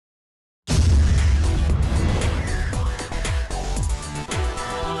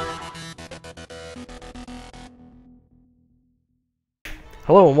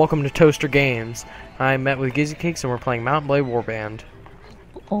Hello and welcome to Toaster Games. I met with Gizzy Cakes and we're playing Mount Blade Warband.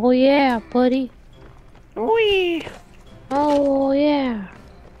 Oh yeah, buddy. Whee! Oh yeah.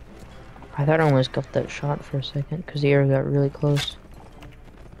 I thought I almost got that shot for a second because the air got really close.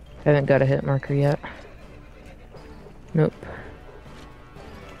 Haven't got a hit marker yet. Nope.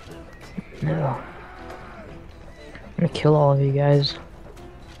 No. I'm gonna kill all of you guys.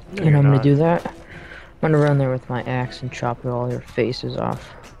 No, And I'm gonna not. do that. I'm gonna run there with my axe and chop all your faces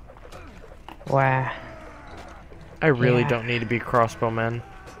off. Wow. I really Yeah. don't need to be crossbowmen.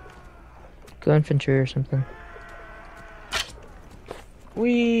 Go infantry or something.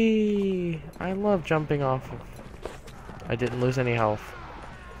 Whee! I love jumping off of... I didn't lose any health.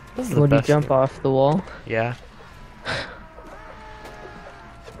 This is the Would you best jump game. off the wall? Yeah.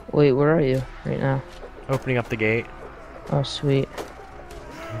 Wait, where are you right now? Opening up the gate. Oh, sweet.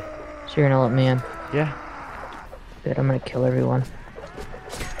 So you're gonna let me in? Yeah. Good, I'm gonna kill everyone.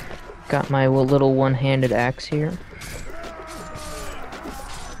 Got my little one-handed axe here.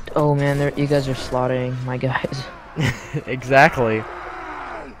 Oh man, you guys are slaughtering my guys. Exactly.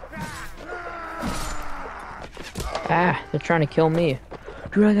 Ah, they're trying to kill me.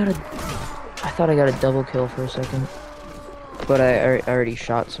 Dude, I thought I got a double kill for a second. But I already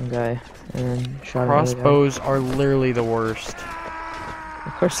shot some guy. And then shot another guy. Crossbows are literally the worst.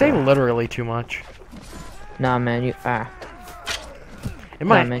 Of course Say they are. literally too much. Nah, man, In Nah,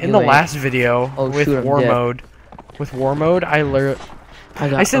 man, the you ain't. last video Oh, with shoot, I'm war dead. mode,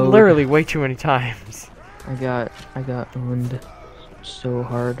 I said owed. literally way too many times. I got owned so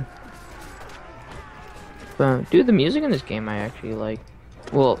hard. But dude, the music in this game I actually like.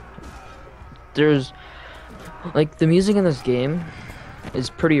 Well, there's like the music in this game is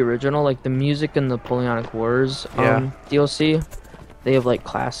pretty original. Like the music in the Napoleonic Wars DLC, they have like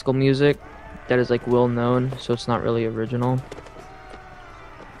classical music that is like well known, so it's not really original.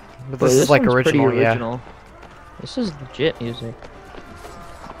 But this is like one's pretty original, yeah. original. This is legit music.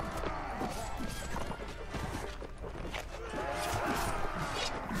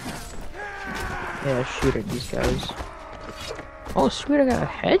 Yeah, shoot at these guys. Oh, sweet, I got a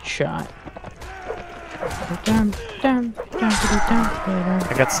headshot.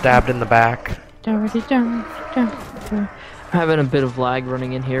 I got stabbed in the back. I'm having a bit of lag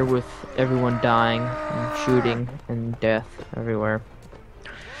running in here with everyone dying and shooting and death everywhere.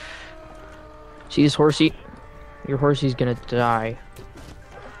 See this horsey? Your horsey's gonna die.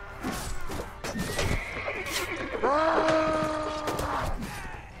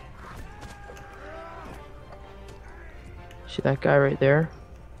 See that guy right there?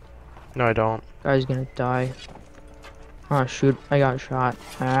 No, I don't. Guy's gonna die. Oh shoot, I got shot.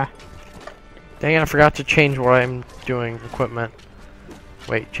 Ah. Dang it, I forgot to change what I'm doing. Equipment.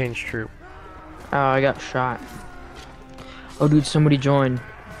 Wait, change troop. Oh, I got shot. Oh dude, somebody joined.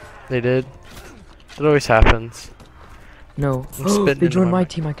 They did? It always happens. No. I'm spitting They into joined my mic.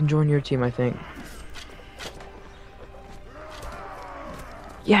 team. I can join your team, I think.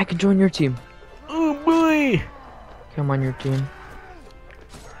 Yeah, I can join your team. Oh boy! Come on your team.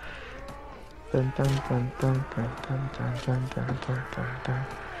 I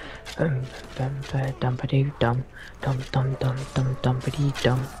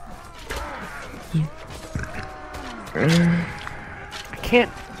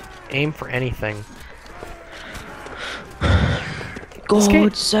can't aim for anything.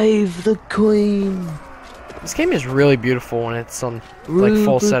 God save the queen. This game is really beautiful when it's on like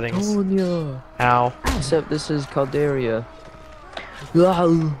full settings. Britannia. Ow. Except this is Calderia.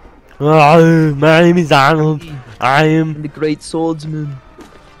 Wow. Oh, my name is Arnold. I am... The great swordsman.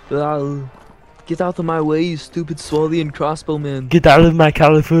 Wow. Get out of my way, you stupid Swarthian crossbowman. Get out of my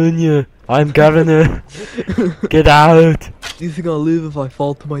California. I'm governor. Get out. Do you think I'll live if I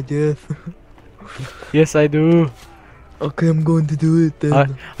fall to my death? Yes, I do. Okay, I'm going to do it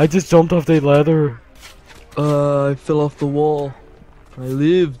then. I just jumped off the ladder. I fell off the wall. I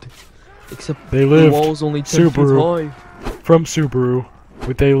lived. Except They the lived. wall's only 10 feet Subaru. high. From Subaru.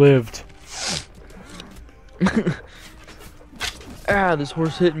 But they lived. Ah, this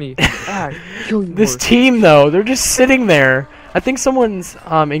horse hit me. Ah, kill you, This horse. team, though, they're just sitting there. I think someone's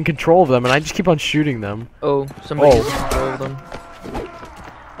in control of them, and I just keep on shooting them. Oh, somebody Oh. is in control of them.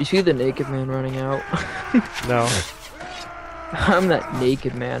 You see the naked man running out? No. I'm that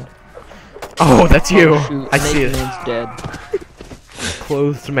naked man. Oh, that's you. Oh, shoot, I the see naked it. man's dead.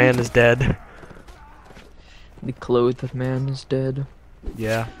 Clothed man is dead. The clothed man is dead.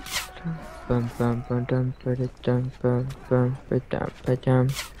 Yeah. Wait,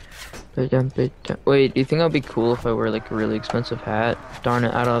 do you think that'd be cool if I wear like a really expensive hat? Darn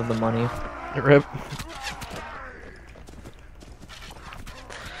it, I don't have the money. Rip.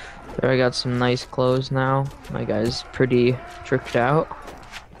 There, I got some nice clothes now. My guy's pretty tricked out.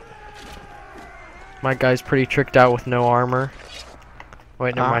 My guy's pretty tricked out with no armor.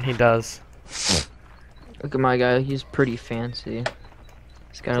 Wait, never mind, he does. Look at my guy, he's pretty fancy.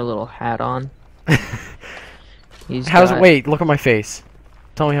 He's got a little hat on. Wait, look at my face.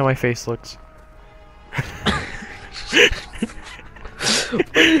 Tell me how my face looks.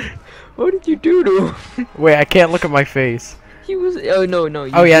 What did you do to him? Wait, I can't look at my face. He was. Oh no.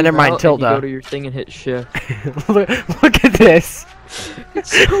 Oh yeah, never mind. Tilde. You go to your thing and hit shift. look at this.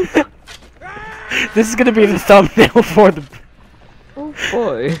 It's so. This is gonna be the thumbnail for the. Oh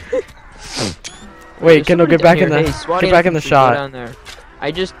boy. Wait, Kendall, get back in the. Hey, get back in the shot. Down there.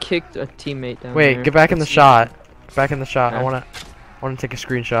 I just kicked a teammate down there. Wait, get back in the shot. Get back in the shot. I wanna take a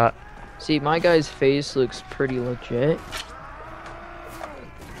screenshot. See, my guy's face looks pretty legit.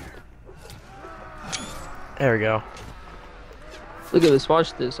 There we go. Look at this,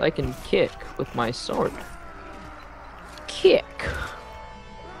 watch this. I can kick with my sword. Kick.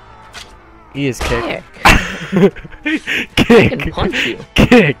 He is kick. Kick. I can punch you.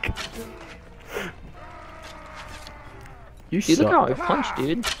 Kick. You See, suck. look how I punched,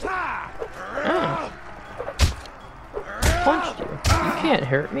 dude. Ah. Punched you. You can't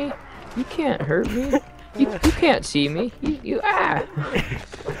hurt me. You can't hurt me. You can't see me. Ah.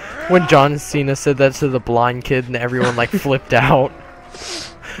 When John Cena said that to the blind kid and everyone like flipped out.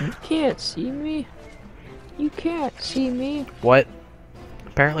 You can't see me. You can't see me. What?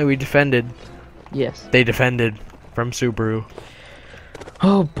 Apparently we defended. Yes. They defended from Subaru.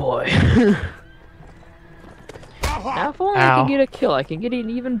 Oh boy. Now if only I can get a kill, I can get an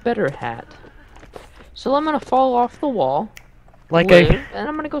even better hat. So I'm gonna fall off the wall. And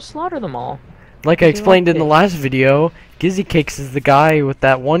I'm gonna go slaughter them all. Like I explained in the last video, Gizzy Cakes is the guy with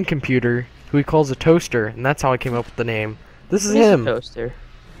that one computer who he calls a toaster, and that's how I came up with the name. This is him. Toaster.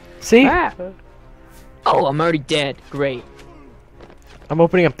 See? Ah. Oh, I'm already dead. Great. I'm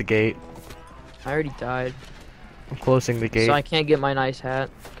opening up the gate. I already died. I'm closing the gate. So I can't get my nice hat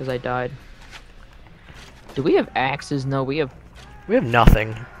because I died. Do we have axes? No, we have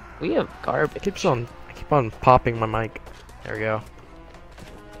nothing. We have garbage. I keep on popping my mic. There we go.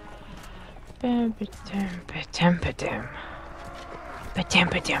 I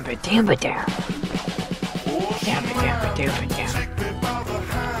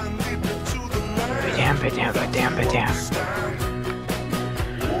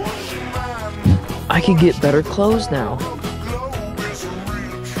can get better clothes now.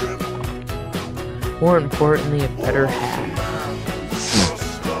 More importantly, a better hat.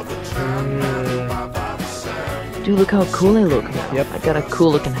 Dude, look how cool I look now. Yep. I got a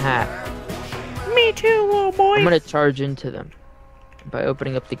cool looking hat. Me too, little boy. I'm gonna charge into them by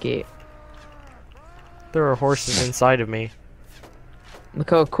opening up the gate. There are horses inside of me. Look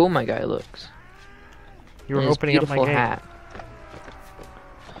how cool my guy looks. You were opening up my gate. Hat.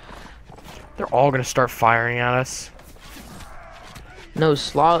 They're all gonna start firing at us. No,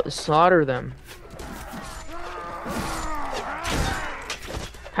 slaughter them.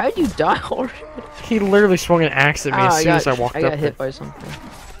 How'd you die already? He literally swung an axe at me as soon as I walked up. I got hit by something.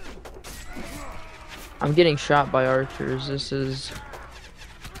 I'm getting shot by archers. This is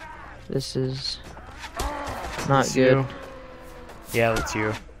not good. You. Yeah, that's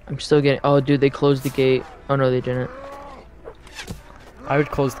you. I'm still getting. Oh, dude, they closed the gate. Oh no, they didn't. I would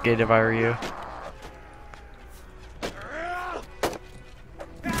close the gate if I were you.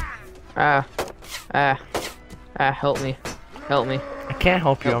 Help me. Help me. I can't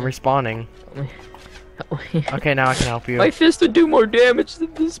help you, I'm respawning. Help me. Help me. Okay, now I can help you. My fist would do more damage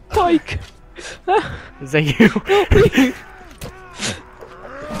than this pike. Is that you? Help me.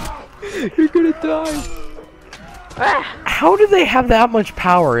 You're gonna die. How do they have that much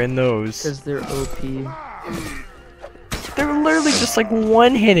power in those? Because they're OP. They're literally just like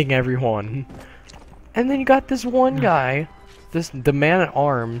one-hitting everyone. And then you got this one guy, the man at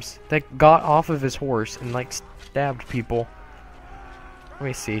arms, that got off of his horse and like stabbed people. Let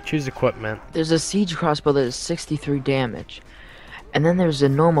me see, choose equipment. There's a siege crossbow that is 63 damage. And then there's a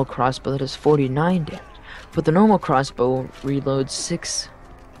normal crossbow that is 49 damage. But the normal crossbow reloads 6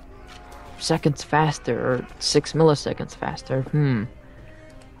 seconds faster, or 6 milliseconds faster.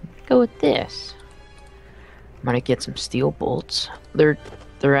 Go with this. I'm gonna get some steel bolts. They're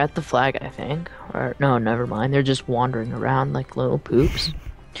at the flag, I think. Or no, never mind. They're just wandering around like little poops.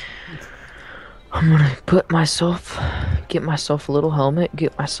 I'm gonna get myself a little helmet,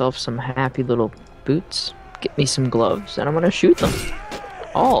 get myself some happy little boots, get me some gloves, and I'm gonna shoot them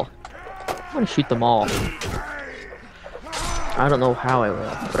all. I'm gonna shoot them all. I don't know how I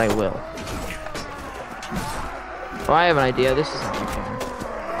will, but I will. Oh, I have an idea. This isn't my camera.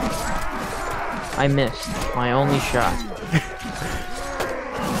 I missed my only shot.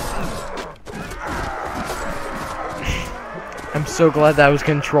 I'm so glad that I was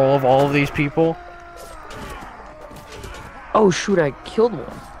control of all of these people. Oh shoot, I killed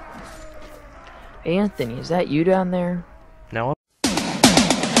one. Anthony, is that you down there? No.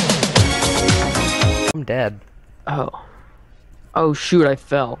 I'm dead. Oh. Oh shoot, I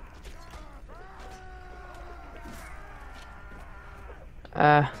fell.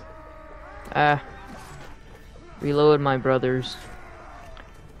 Reload, my brothers.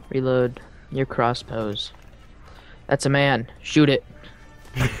 Reload your crossbows. That's a man. Shoot it.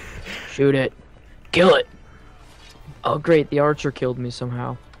 Shoot it. Kill it. Oh great, the archer killed me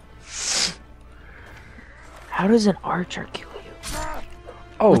somehow. How does an archer kill you?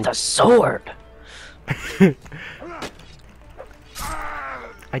 Oh. With a sword.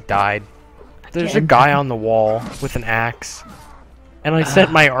 I died. There's a guy on the wall with an axe. And I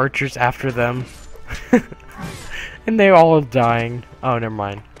sent my archers after them. And they all are dying. Oh, never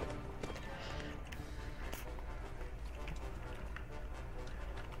mind.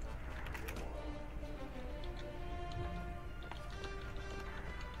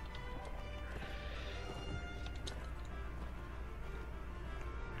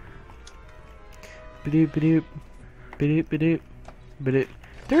 Badoop, badoop. Badoop, badoop. Badoop.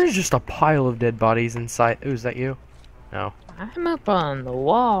 There's just a pile of dead bodies inside. Oh, is that you? No. I'm up on the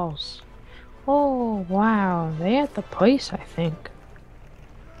walls. Oh, wow. They at the place, I think.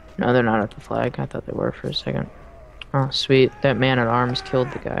 No, they're not at the flag. I thought they were for a second. Oh, sweet. That man-at-arms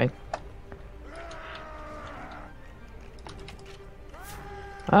killed the guy.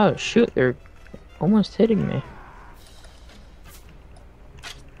 Oh, shoot. They're almost hitting me.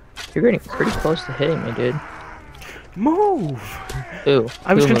 You're getting pretty close to hitting me, dude. Move! Ooh.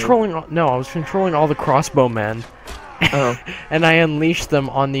 I was who moved? controlling all, no, I was controlling all the crossbowmen. Oh. And I unleashed them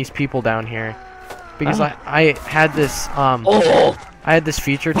on these people down here. Because Oh. I had this Oh! I had this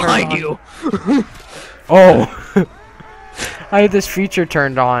feature turned Behind on. you! Oh! I had this feature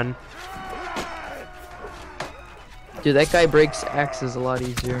turned on. Dude, that guy breaks axes a lot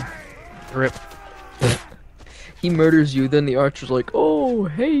easier. Rip. He murders you, then the archer's like, oh,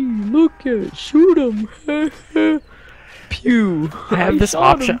 hey, look at, shoot him. Pew. I have this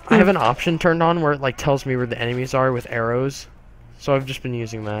shot option. him. I have an option turned on where it like tells me where the enemies are with arrows. So I've just been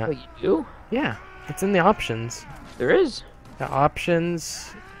using that. Oh, you do? Yeah, it's in the options. There is. The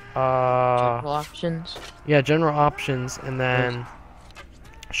options. General options. Yeah, general options, and then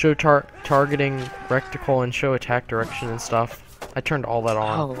show targeting reticle and show attack direction and stuff. I turned all that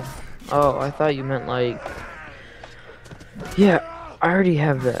on. Oh, I thought you meant like. Yeah, I already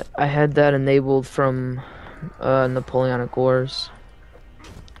have that. I had that enabled from Napoleonic Wars.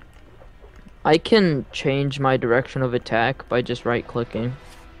 I can change my direction of attack by just right-clicking.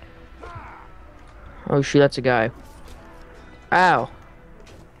 Oh shoot, that's a guy. Ow.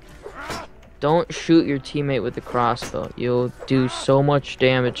 Don't shoot your teammate with the crossbow. You'll do so much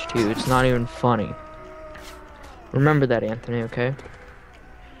damage to you, it's not even funny. Remember that, Anthony, okay?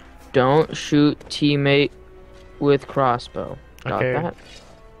 Don't shoot teammate with crossbow. Got Okay. that?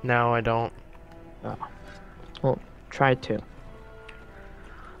 No, I don't. Oh. Well, try to.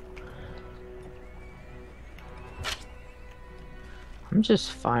 I'm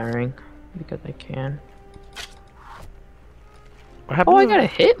just firing because I can. What happened? Oh, I to got a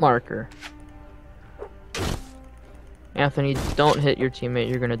hit marker. Anthony, don't hit your teammate.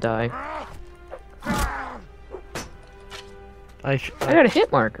 You're gonna die. I got a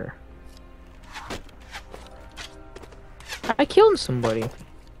hit marker. I killed somebody.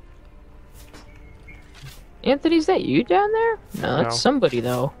 Anthony, is that you down there? No, that's No. somebody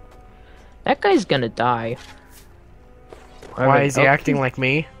though. That guy's gonna die. Why is he Oh, acting like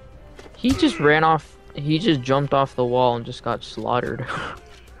me? He just ran off. He just jumped off the wall and just got slaughtered.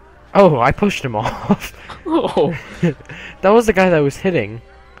 Oh, I pushed him off. Oh. That was the guy that was hitting.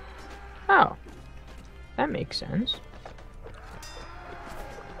 Oh. That makes sense.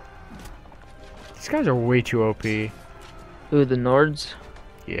 These guys are way too OP. Ooh, the Nords?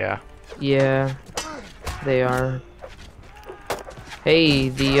 Yeah. Yeah. They are. Hey,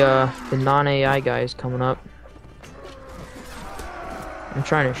 the non-AI guy is coming up. I'm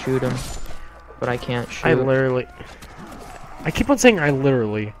trying to shoot him, but I can't shoot. I keep on saying I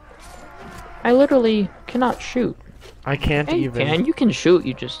literally cannot shoot. I can't Hey, even. you can shoot,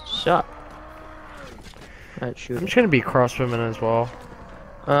 you just suck at I'm shooting. just gonna be crossbowman as well.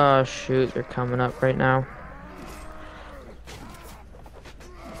 Shoot, they're coming up right now.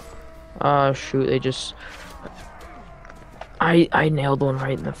 Shoot, they just... I nailed one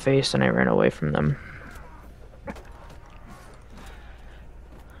right in the face and I ran away from them.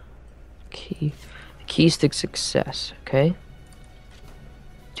 Okay. Keys to success, okay?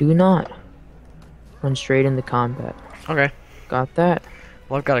 Do not run straight into combat. Okay. Got that?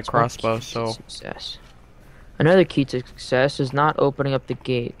 Well, I've got a That's my crossbow, key to so success. Another key to success is not opening up the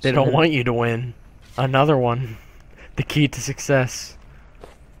gate. they don't want you to win. Another one. The key to success.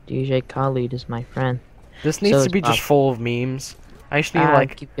 DJ Khalid is my friend. This needs So to is be Bob. just full of memes. I just need, I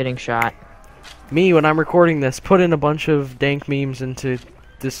like, keep getting shot. me, when I'm recording this, put in a bunch of dank memes into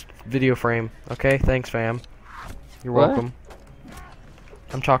this video frame. Okay? Thanks, fam. You're What? welcome.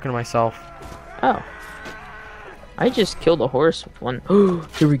 I'm talking to myself. Oh. I just killed a horse with one.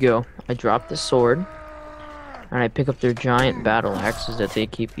 Here we go. I dropped the sword. And I pick up their giant battle axes that they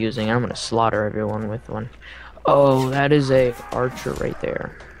keep using. I'm gonna slaughter everyone with one. Oh, that is a archer right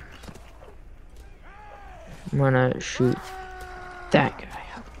there. I'm gonna shoot that guy.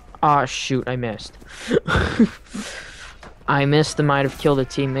 Ah, shoot, I missed. I missed. I might have killed a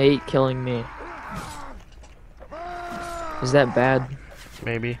teammate, killing me. Is that bad?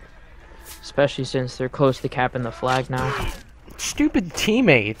 Maybe. Especially since they're close to capping the flag now. Stupid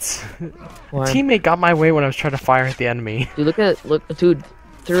teammates. Why? Teammate got my way when I was trying to fire at the enemy. Dude, look, dude,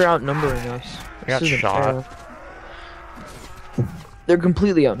 they're outnumbering us. I got This isn't shot. fair. They're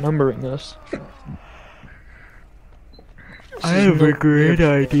completely outnumbering us. I have a great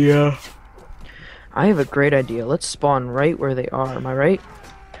idea. I have a great idea. Let's spawn right where they are. Am I right?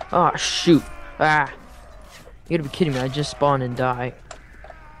 Ah, shoot. Ah. You gotta be kidding me. I just spawn and die.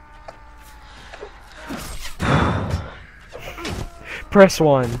 Press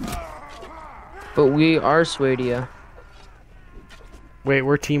 1. But we are Swadia. Wait,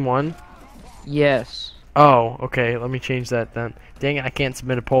 we're team 1? Yes. Oh, okay. Let me change that then. Dang it, I can't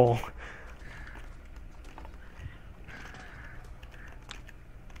submit a poll.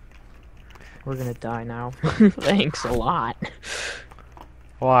 We're gonna die now. Thanks a lot.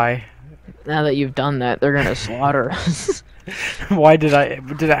 Why? Now that you've done that, they're gonna slaughter us. Why did I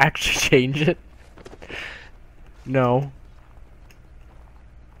actually change it? No.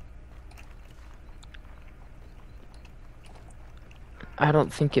 I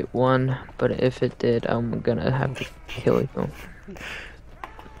don't think it won, but if it did, I'm gonna have to kill you.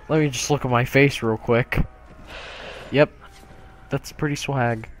 Let me just look at my face real quick. Yep. That's pretty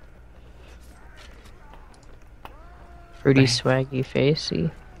swag. Pretty swaggy facey.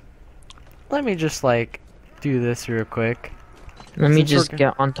 Let me just, like, do this real quick. Let me Since we're just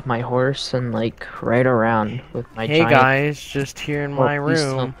get onto my horse and like ride around with my Hey giant... guys, just here in my Oh, please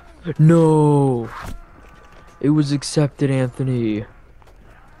room. No! It was accepted, Anthony.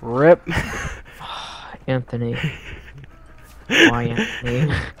 Rip. Anthony. Why,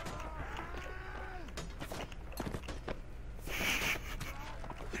 Anthony?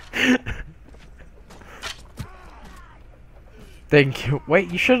 Thank you.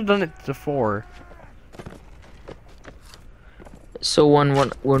 Wait, you should have done it before. So when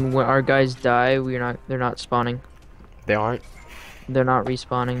our guys die, they're not spawning. They aren't. They're not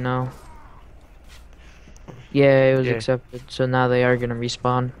respawning now. Yeah, it was Yeah. accepted. So now they are gonna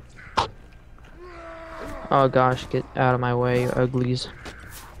respawn. Oh gosh, get out of my way, you uglies.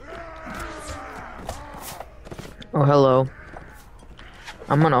 Oh hello.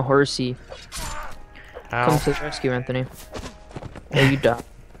 I'm on a horsey. Ow. Come to the rescue, Anthony. Oh, you died.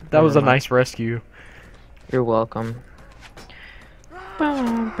 That was a Never mind. nice rescue. You're welcome. That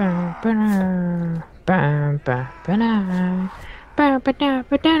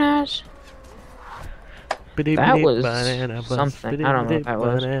was something. I don't know what that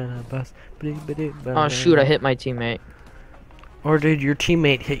was. Oh shoot, I hit my teammate. Or did your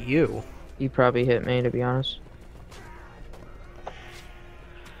teammate hit you? He probably hit me, to be honest.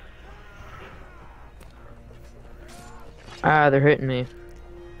 Ah, they're hitting me.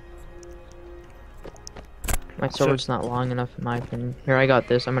 My sword's not long enough in my opinion. Here, I got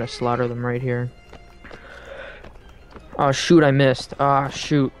this. I'm gonna slaughter them right here. Oh shoot, I missed. Ah,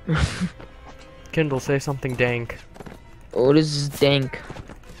 shoot. Kindle, say something dank. What is this dank?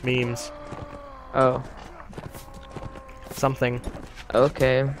 Memes. Oh, Something.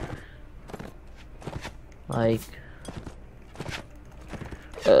 okay. Like...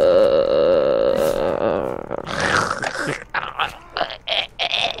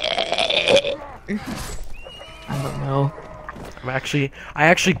 I don't know. I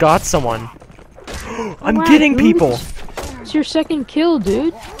actually got someone. I'm Wow, getting dude. people. It's your second kill,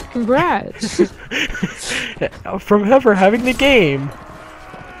 dude. Congrats. From ever having the game.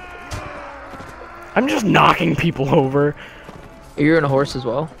 I'm just knocking people over. You're in a horse as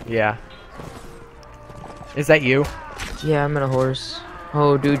well? Yeah. Is that you? Yeah, I'm in a horse.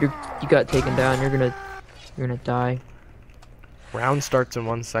 Oh, dude, you got taken down. You're gonna die. Round starts in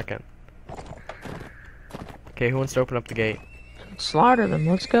 1 second. Okay, who wants to open up the gate? Slaughter them.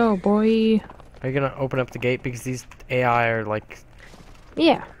 Let's go, boy. Are you gonna open up the gate because these AI are like...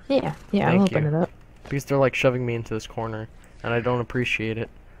 Yeah. I'll Thank open you. it up. Because they're like shoving me into this corner, and I don't appreciate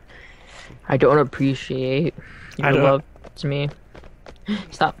it. I don't appreciate I your don't- love to me.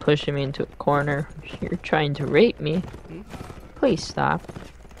 Stop pushing me into a corner. You're trying to rape me. Please stop.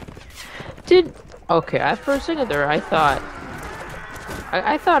 Okay, for a second there, I thought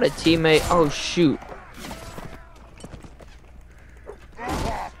a teammate. Oh shoot!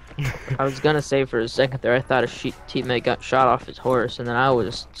 I was gonna say for a second there, I thought a teammate got shot off his horse, and then I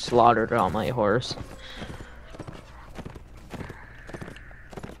was slaughtered on my horse.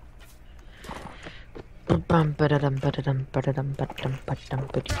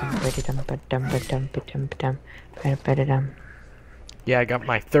 Yeah, I got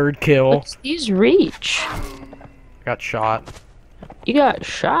my 3rd kill. What's these reach? Got shot. You got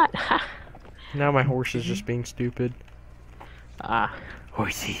shot? Ha! Now my horse is just being stupid. Ah.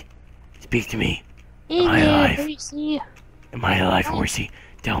 Horsey, speak to me. Am I alive? Horsey? Am I alive, Horsey?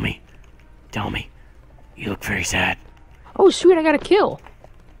 Tell me. Tell me. You look very sad. Oh, sweet, I got a kill.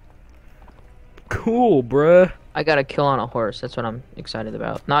 Cool, bruh. I got a kill on a horse. That's what I'm excited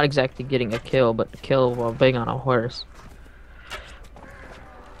about. Not exactly getting a kill, but a kill while being on a horse.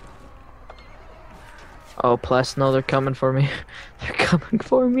 Oh, plus, no, they're coming for me. They're coming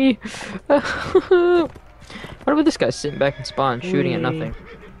for me. What about this guy sitting back in spawn, shooting at nothing?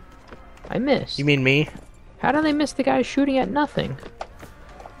 I missed. You mean me? How did I miss the guy shooting at nothing?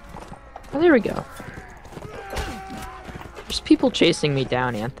 Oh, there we go. There's people chasing me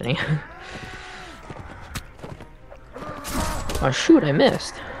down, Anthony. Oh shoot, I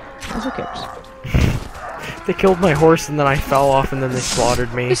missed. Who cares? They killed my horse and then I fell off and then they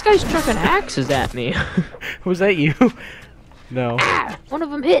slaughtered me. This guy's chucking axes at me. Was that you? No. Ah, one of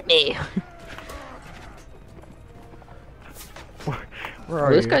them hit me. Where are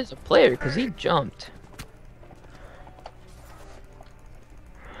Well, this you? guy's a player because he jumped.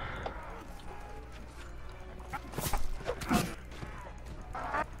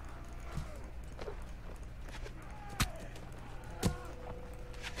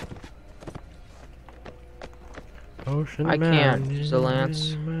 Ocean I man. can't use the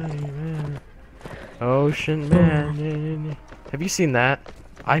lance. Ocean man. Have you seen that?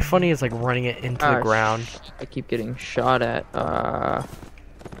 iFunny is like running it into the ground. I keep getting shot at.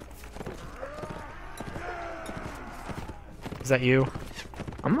 Is that you?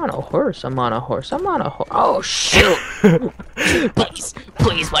 I'm on a horse. I'm on a horse. I'm on a horse. Oh shoot!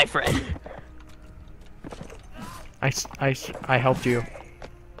 Please, my friend. I helped you.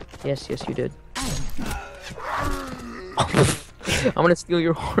 Yes, you did. I'm gonna steal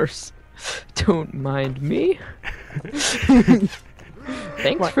your horse. Don't mind me.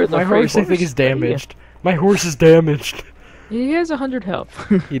 Thanks for the my free horse, I think, is buddy. damaged. My horse is damaged. He has 100 health.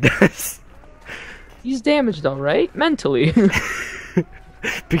 He does. He's damaged, all right, mentally.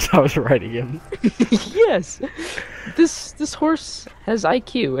 Because I was riding him. Yes. This horse has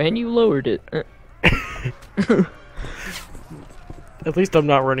IQ, and you lowered it. At least I'm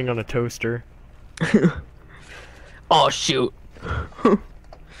not running on a toaster. Oh shoot.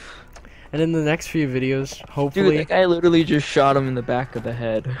 And in the next few videos, Dude, hopefully... that guy literally just shot him in the back of the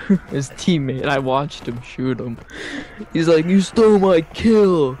head. His teammate. I watched him shoot him. He's like, "You stole my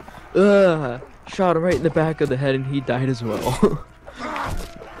kill!" Shot him right in the back of the head and he died as well.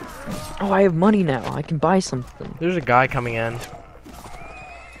 Oh, I have money now. I can buy something. There's a guy coming in.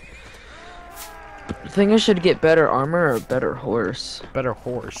 Think I should get better armor or a better horse? Better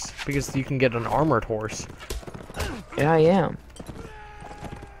horse. Because you can get an armored horse. Yeah, I am.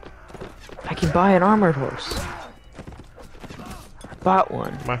 I can buy an armored horse. I bought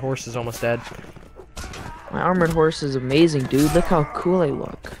one. My horse is almost dead. My armored horse is amazing, dude. Look how cool I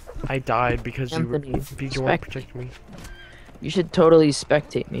look. I died because Anthony, you weren't protecting me. You should totally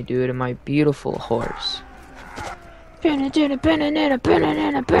spectate me, dude, and my beautiful horse.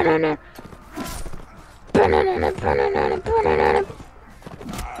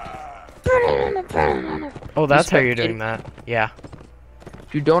 Oh, that's how you're doing that. Yeah.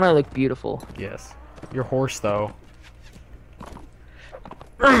 Dude, don't I look beautiful? Yes. Your horse, though.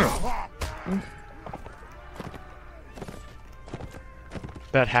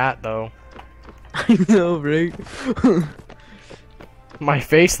 That hat, though. I know, right? My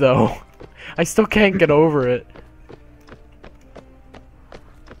face, though. I still can't get over it.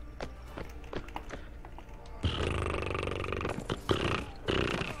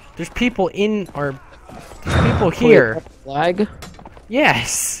 There's people in our... There's people here. Wait, flag?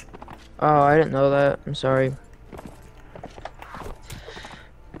 Yes. Oh, I didn't know that. I'm sorry.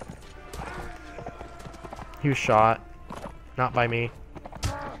 He was shot. Not by me.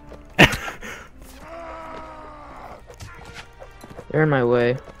 They're in my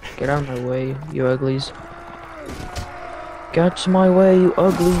way. Get out of my way, you uglies. Get out of my way, you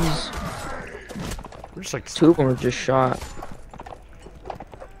uglies. We're just like... Two of them were just shot.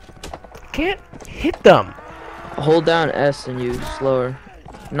 Can't hit them. Hold down S and you slower.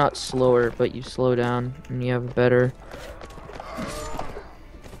 Not slower, but you slow down and you have a better...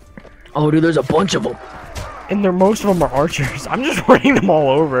 Oh, dude, there's a bunch of them. And most of them are archers. I'm just running them all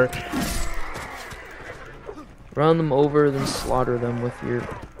over. Run them over, then slaughter them with your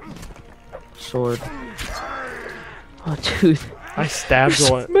sword. Oh, dude. I stabbed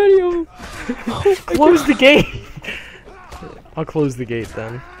one. Many of them. Oh, Close the gate. I'll close the gate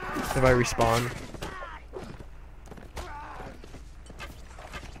then, if I respawn.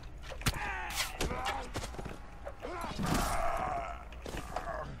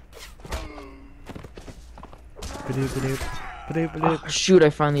 Oh, shoot, I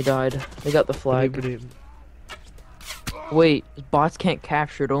finally died. They got the flag. Wait, bots can't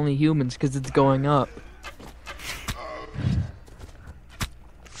capture it, only humans, because it's going up.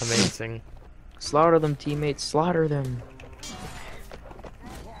 Amazing. Slaughter them, teammates, slaughter them.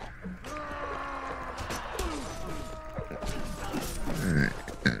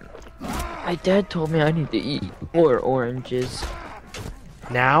 My dad told me I need to eat more oranges.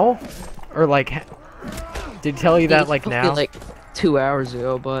 Now? Or like... Did he tell you that like told me, now? like 2 hours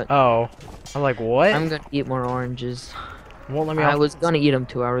ago, but... Oh. I'm like, what? I'm gonna eat more oranges. Won't let me I off. was gonna eat them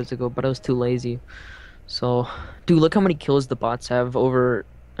 2 hours ago, but I was too lazy. So, dude, look how many kills the bots have over,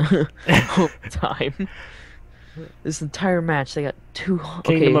 over time. This entire match, they got two.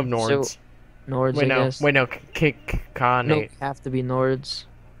 Kingdom okay, of Nords. So, Nords, Wait, I no. guess. Wait, no. Khanate. No, have to be Nords.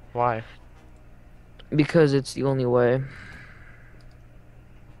 Why? Because it's the only way.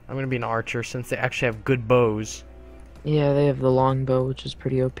 I'm gonna be an archer since they actually have good bows. Yeah, they have the longbow, which is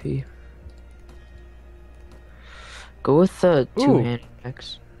pretty OP. Go with the two-handed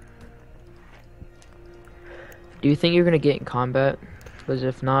axe. Do you think you're gonna get in combat? Because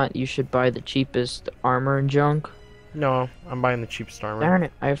if not, you should buy the cheapest armor and junk. No, I'm buying the cheapest armor. Darn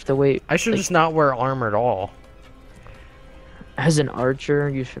it, I have to wait. I should like, just not wear armor at all. As an archer,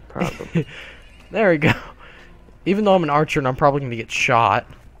 you should probably. There we go. Even though I'm an archer and I'm probably gonna get shot.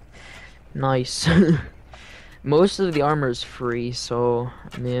 Nice. Most of the armor is free, so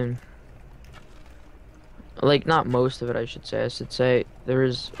I mean, like not most of it, I should say. I should say there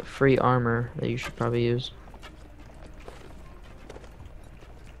is free armor that you should probably use.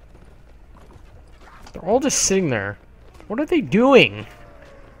 They're all just sitting there. What are they doing?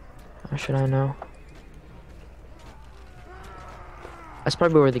 How should I know? That's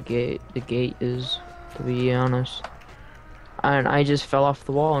probably where the gate is, to be honest. And I just fell off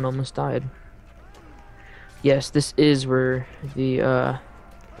the wall and almost died. Yes, this is where the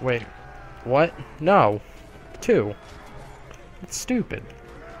Wait, what? No. 2. It's stupid.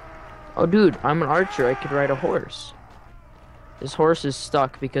 Oh dude, I'm an archer, I could ride a horse. This horse is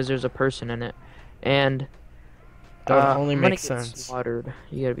stuck because there's a person in it. And That would only I'm gonna make get sense. slaughtered.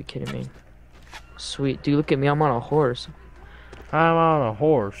 You gotta be kidding me. Sweet, dude, look at me, I'm on a horse. I'm on a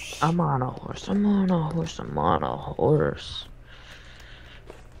horse. I'm on a horse, I'm on a horse, I'm on a horse.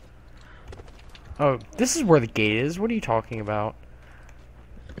 Oh, this is where the gate is? What are you talking about?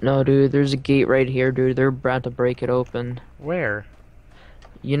 No, dude, there's a gate right here, dude. They're about to break it open. Where?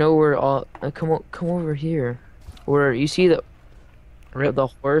 You know where all... come over here. Where you see the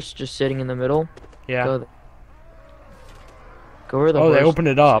horse just sitting in the middle? Yeah. Go where the Oh, horse... they opened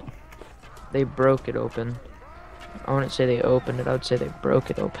it up. They broke it open. I wouldn't say they opened it. I would say they broke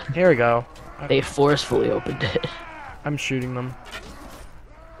it open. Here we go. They forcefully opened it. I'm shooting them.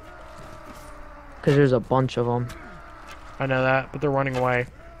 Because there's a bunch of them. I know that, but they're running away.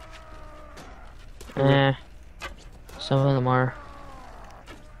 Eh. Some of them are.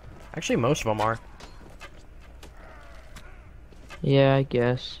 Actually, most of them are. Yeah, I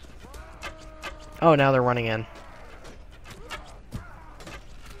guess. Oh, now they're running in.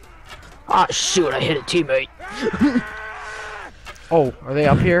 Ah, shoot, I hit a teammate. Oh, are they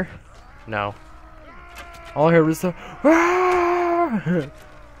up here? No. All I heard was the...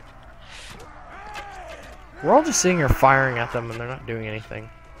 We're all just sitting here firing at them and they're not doing anything.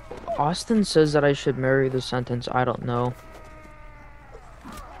 Austin says that I should marry the sentence, I don't know.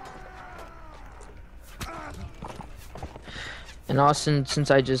 And Austin, since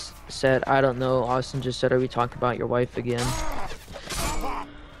I just said, I don't know, Austin just said, are we talking about your wife again?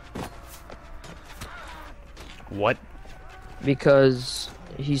 What? Because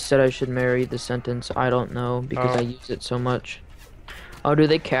he said I should marry the sentence, I don't know, because I use it so much. Oh, dude,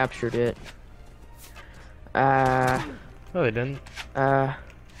 they captured it. Uh, No, they didn't. uh,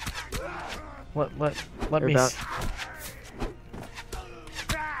 Let They're me. about-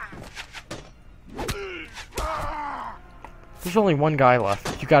 There's only one guy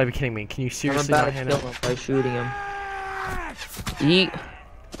left. You gotta be kidding me. Can you I'm seriously about not to hit kill him? him by shooting him. Eat.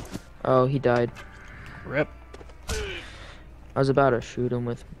 Oh, he died. Rip. I was about to shoot him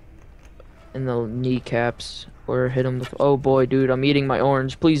with in the kneecaps or hit him with. Oh boy, dude, I'm eating my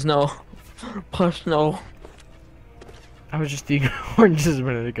orange. Please no. Please no. I was just eating oranges a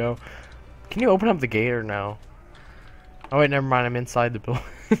minute ago. Can you open up the gate or no? Oh wait, never mind. I'm inside the building.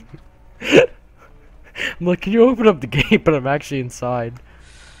 I'm like, can you open up the gate? But I'm actually inside.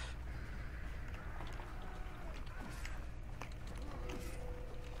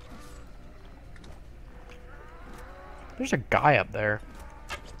 There's a guy up there.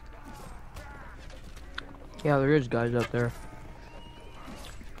 Yeah, there is guys up there.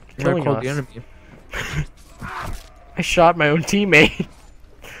 Killing Called us. the enemy. I shot my own teammate.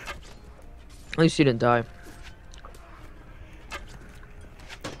 At least he didn't die.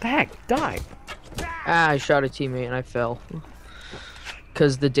 The heck, die. Ah, I shot a teammate and I fell.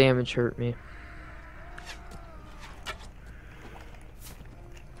 Because the damage hurt me.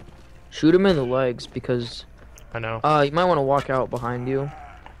 Shoot him in the legs because I know. you might want to walk out behind you.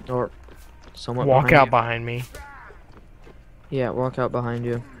 Or somewhat Walk behind out you. behind me. Yeah, walk out behind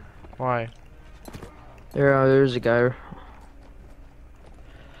you. Why? There's a guy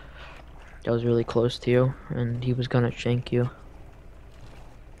that was really close to you and he was gonna shank you.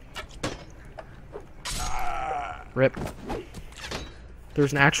 Rip.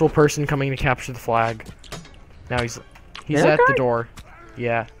 There's an actual person coming to capture the flag. Now he's That at the guy? door.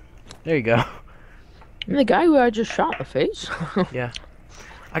 Yeah. There you go. And the guy who I just shot in the face. Yeah.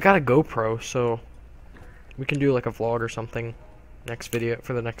 I got a GoPro, so we can do like a vlog or something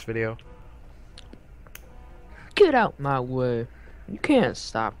for the next video. Get out my way. You can't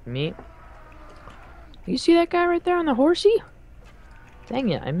stop me. You see that guy right there on the horsey? Dang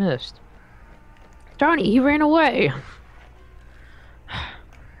it, I missed. Darn it, he ran away.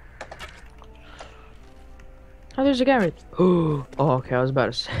 Oh, there's a guy right there. Oh, okay, I was about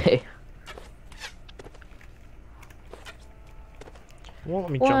to say. Won't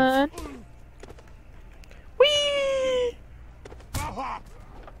let me jump. What? Whee!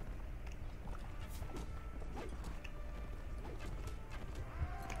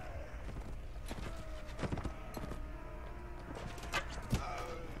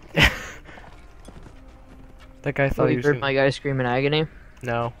 That guy thought he You was heard gonna... my guy screaming agony?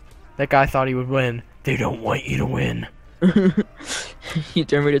 No. That guy thought he would win. They don't want you to win. You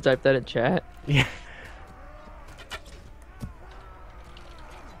dare me to type that in chat? Yeah.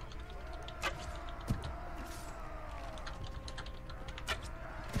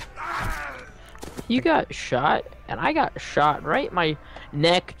 You got shot, and I got shot right in my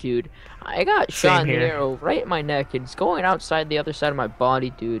neck, dude. I got shot in the here. arrow right in my neck, and it's going outside the other side of my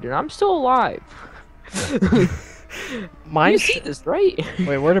body, dude, and I'm still alive. Mine. You see this, right?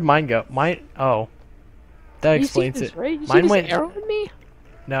 Wait, where did mine go? Mine. Oh. That You see explains this, it. right? You see Mine this went. arrow in me?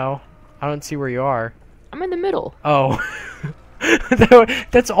 No. I don't see where you are. I'm in the middle. Oh.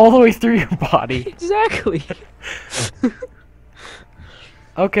 That's all the way through your body. Exactly.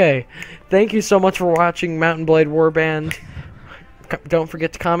 Okay. Thank you so much for watching Mountain Blade Warband. Don't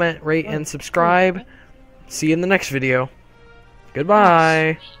forget to comment, rate, and subscribe. See you in the next video.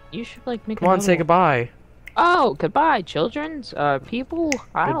 Goodbye. You should like make. Come on, say goodbye. Oh, goodbye, children. People.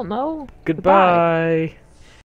 I don't know. Goodbye.